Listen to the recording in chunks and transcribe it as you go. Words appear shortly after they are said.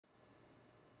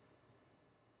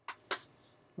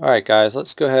Alright guys,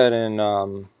 let's go ahead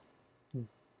and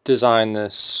design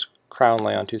this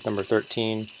Crownlay on tooth number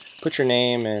 13. Put your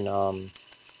name and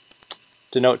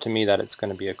denote to me that it's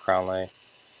going to be a Crownlay,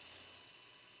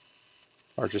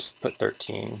 or just put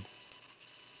 13.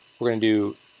 We're going to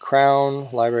do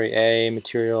Crown, Library A,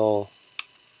 Material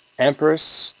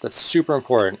Empress. That's super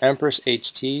important. Empress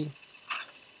HT,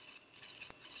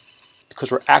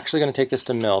 because we're actually going to take this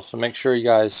to mill, so make sure you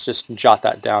guys just jot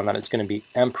that down, that it's going to be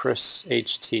Empress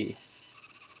HT.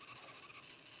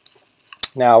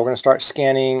 Now we're going to start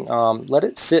scanning. Let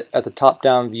it sit at the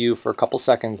top-down view for a couple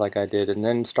seconds like I did, and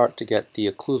then start to get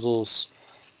the occlusals,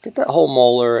 get that whole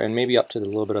molar, and maybe up to the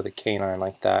little bit of the canine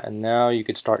like that. And now you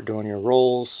could start doing your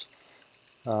rolls.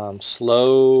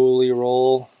 Slowly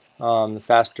roll. The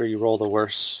faster you roll, the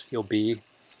worse you'll be.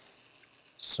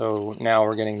 So now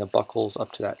we're getting the buckles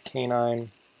up to that canine.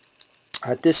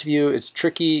 At this view, it's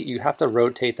tricky. You have to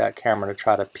rotate that camera to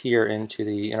try to peer into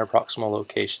the interproximal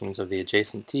locations of the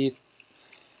adjacent teeth.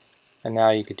 And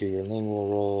now you could do your lingual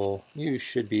roll. You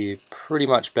should be pretty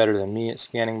much better than me at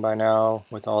scanning by now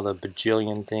with all the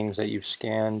bajillion things that you've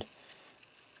scanned.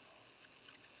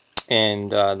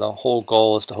 And the whole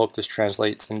goal is to hope this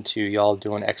translates into y'all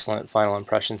doing excellent final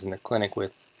impressions in the clinic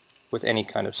with any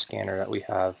kind of scanner that we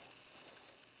have.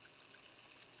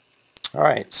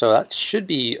 Alright, so that should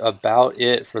be about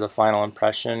it for the final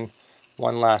impression.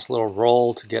 One last little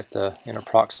roll to get the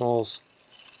interproximals.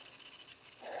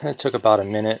 It took about a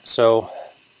minute, so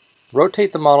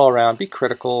rotate the model around, be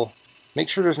critical, make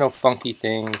sure there's no funky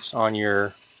things on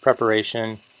your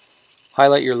preparation,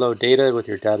 highlight your low data with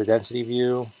your data density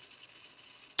view,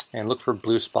 and look for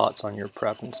blue spots on your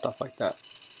prep and stuff like that.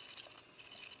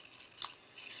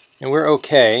 And we're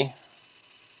okay,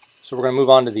 so we're going to move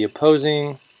on to the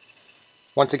opposing.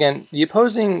 Once again, the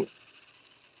opposing,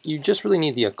 you just really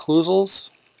need the occlusals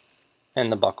and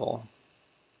the buccal.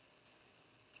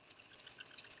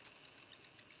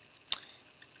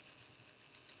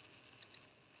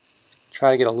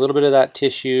 Try to get a little bit of that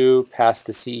tissue past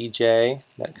the CEJ.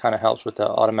 That kind of helps with the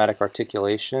automatic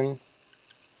articulation.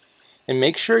 And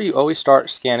make sure you always start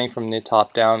scanning from the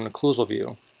top-down occlusal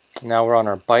view. Now we're on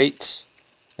our bite,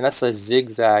 and that's a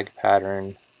zigzag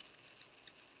pattern.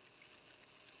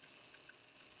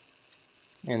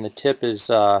 And the tip is,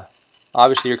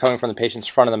 obviously you're coming from the patient's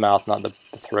front of the mouth, not the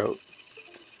throat.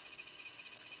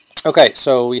 Okay,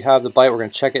 so we have the bite. We're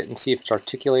going to check it and see if it's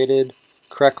articulated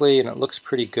correctly, and it looks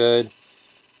pretty good.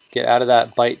 Get out of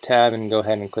that bite tab and go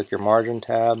ahead and click your margin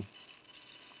tab.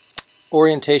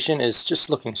 Orientation is just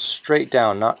looking straight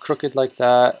down, not crooked like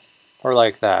that or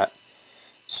like that.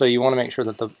 So you want to make sure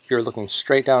that you're looking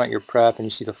straight down at your prep and you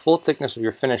see the full thickness of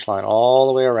your finish line all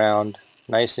the way around,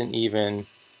 nice and even.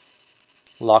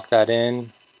 Lock that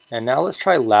in. And now let's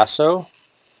try lasso.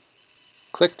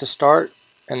 Click to start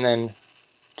and then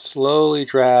slowly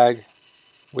drag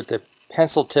with the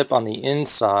pencil tip on the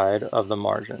inside of the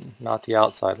margin, not the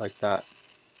outside like that.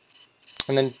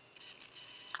 And then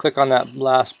click on that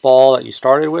last ball that you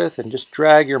started with and just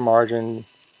drag your margin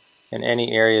in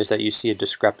any areas that you see a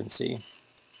discrepancy.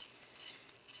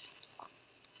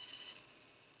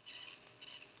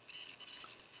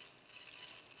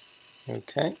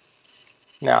 Okay.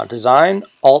 Now design,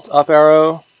 Alt up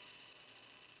arrow,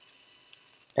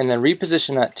 and then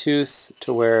reposition that tooth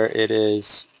to where it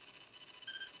is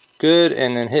good,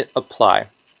 and then hit apply.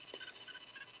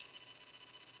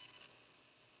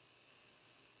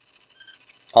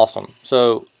 Awesome.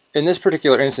 So in this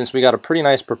particular instance, we got a pretty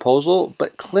nice proposal,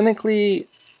 but clinically,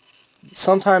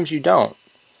 sometimes you don't.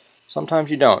 Sometimes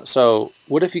you don't. So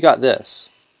what if you got this?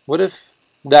 What if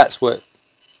that's what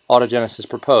autogenesis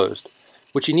proposed?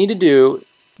 What you need to do,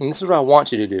 and this is what I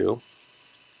want you to do,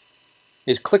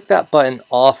 is click that button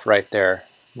off right there.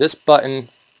 This button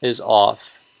is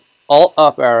off. Alt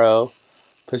up arrow,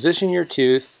 position your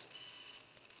tooth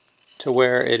to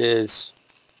where it is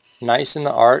nice in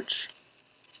the arch.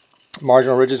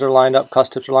 Marginal ridges are lined up,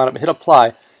 cusp tips are lined up, hit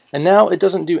apply. And now it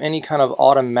doesn't do any kind of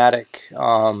automatic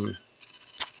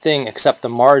thing except the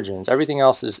margins. Everything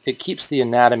else it keeps the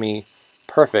anatomy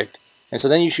perfect. And so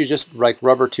then you should just like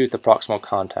rubber tooth the proximal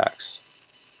contacts.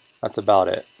 That's about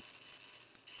it.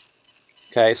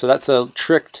 Okay, so that's a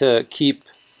trick to keep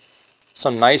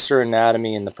some nicer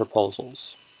anatomy in the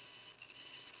proposals.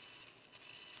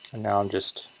 And now I'm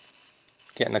just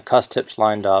getting the cusp tips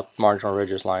lined up, marginal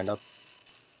ridges lined up.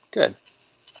 Good.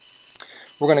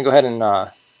 We're going to go ahead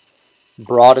and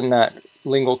broaden that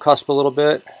lingual cusp a little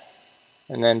bit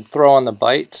and then throw on the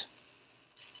bite.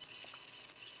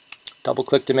 Double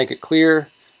click to make it clear.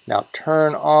 Now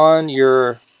turn on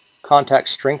your contact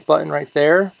strength button right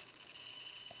there.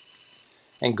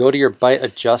 and go to your bite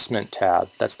adjustment tab.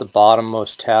 That's the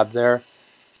bottommost tab there.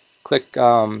 Click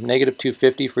negative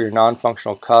 250 for your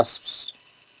non-functional cusps.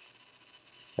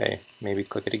 Okay, maybe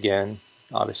click it again,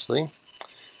 obviously.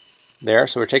 There,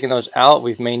 so we're taking those out.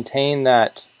 We've maintained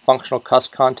that functional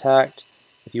cusp contact.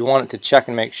 If you want it to check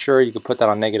and make sure, you could put that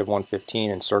on negative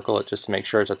 115 and circle it just to make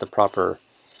sure it's at the proper.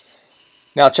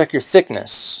 Now check your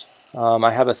thickness.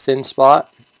 I have a thin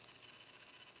spot,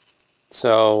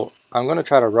 so I'm going to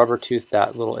try to rubber tooth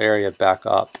that little area back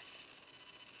up.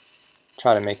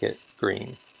 Try to make it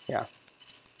green. Yeah.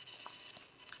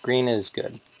 Green is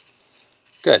good.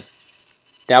 Good.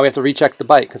 Now we have to recheck the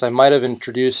bite because I might have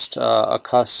introduced a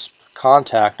cusp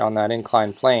contact on that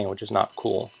inclined plane, which is not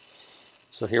cool.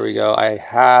 So here we go. I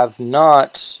have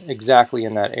not exactly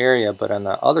in that area, but on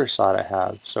the other side I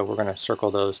have. So we're going to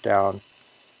circle those down.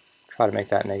 Try to make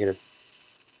that negative.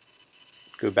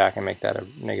 Go back and make that a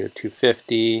negative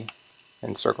 250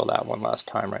 and circle that one last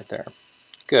time right there.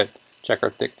 Good. Check our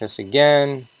thickness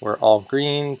again. We're all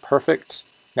green. Perfect.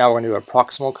 Now we're going to do our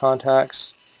proximal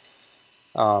contacts.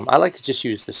 I like to just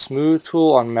use the smooth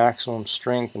tool on maximum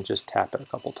strength and just tap it a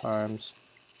couple times.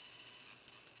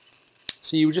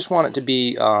 So you just want it to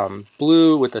be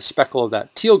blue with a speckle of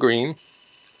that teal green,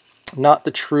 not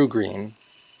the true green.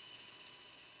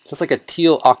 So it's like a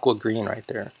teal aqua green right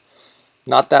there.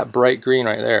 Not that bright green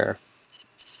right there.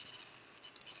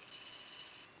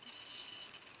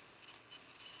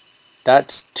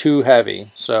 That's too heavy,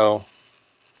 so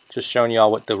just showing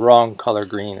y'all what the wrong color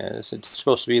green is. It's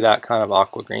supposed to be that kind of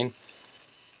aqua green.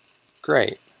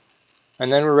 Great.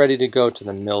 And then we're ready to go to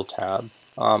the mill tab.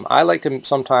 I like to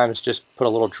sometimes just put a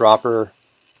little dropper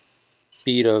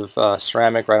bead of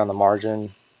ceramic right on the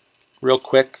margin. Real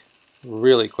quick,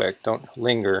 really quick, don't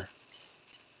linger.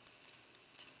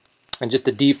 And just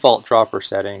the default dropper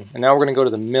setting. And now we're going to go to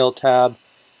the mill tab.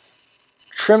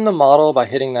 Trim the model by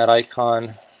hitting that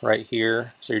icon right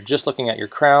here. So you're just looking at your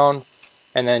crown.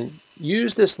 And then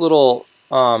use this little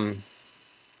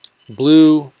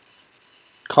blue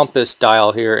compass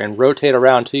dial here and rotate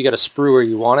around until you get a sprue where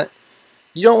you want it.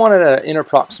 You don't want it at an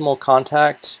interproximal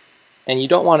contact, and you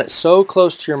don't want it so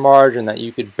close to your margin that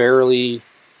you could barely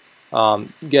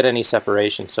get any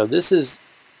separation. So this is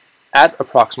at a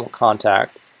proximal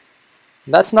contact.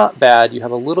 That's not bad. You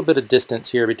have a little bit of distance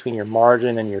here between your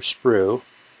margin and your sprue,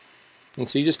 and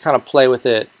so you just kind of play with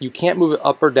it. You can't move it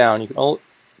up or down. You can only,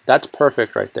 that's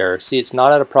perfect right there. See, it's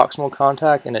not at a proximal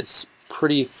contact, and it's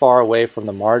pretty far away from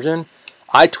the margin.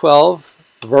 I-12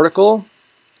 vertical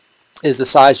is the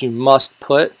size you must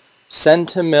put. Send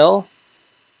to mill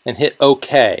and hit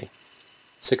OK.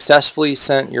 Successfully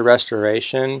sent your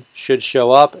restoration. Should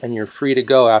show up and you're free to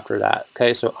go after that.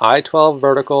 Okay, so I-12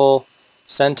 vertical,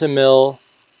 send to mill,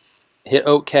 hit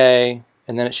OK,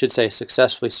 and then it should say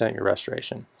successfully sent your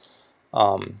restoration.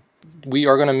 We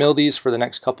are going to mill these for the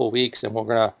next couple of weeks, and we're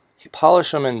going to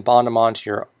polish them and bond them onto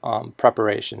your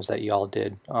preparations that you all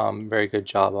did. Very good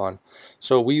job on.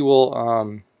 So we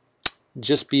will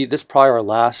this is probably our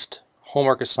last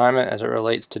homework assignment as it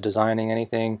relates to designing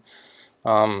anything.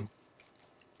 And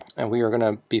we are going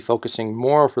to be focusing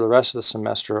more for the rest of the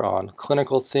semester on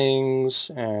clinical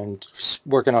things and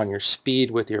working on your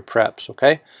speed with your preps,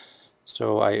 okay?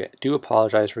 So I do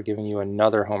apologize for giving you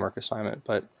another homework assignment,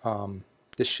 but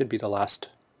this should be the last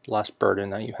burden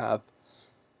that you have.